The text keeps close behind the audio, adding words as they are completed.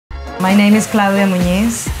My name is Claudia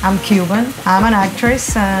Muñiz. I'm Cuban. I'm an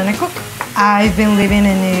actress and a cook. I've been living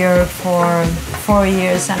in New York for 4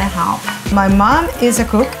 years and a half. My mom is a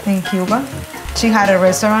cook in Cuba. She had a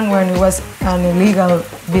restaurant when it was an illegal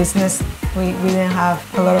business. We didn't have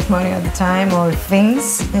a lot of money at the time or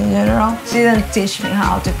things in general. She didn't teach me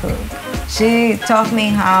how to cook. She taught me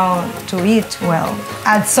how to eat well.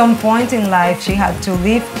 At some point in life, she had to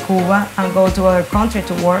leave Cuba and go to other country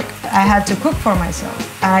to work. I had to cook for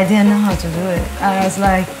myself. I didn't know how to do it. I was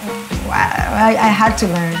like, wow, I had to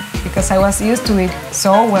learn because I was used to it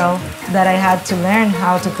so well that I had to learn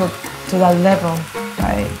how to cook to that level,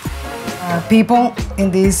 right? People in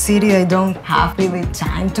this city, they don't have really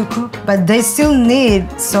time to cook, but they still need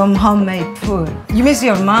some homemade food. You miss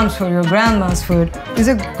your mom's food, your grandma's food. It's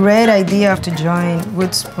a great idea to join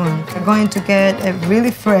WoodSpoon. You're going to get a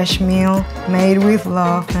really fresh meal made with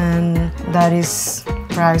love, and that is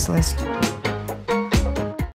priceless.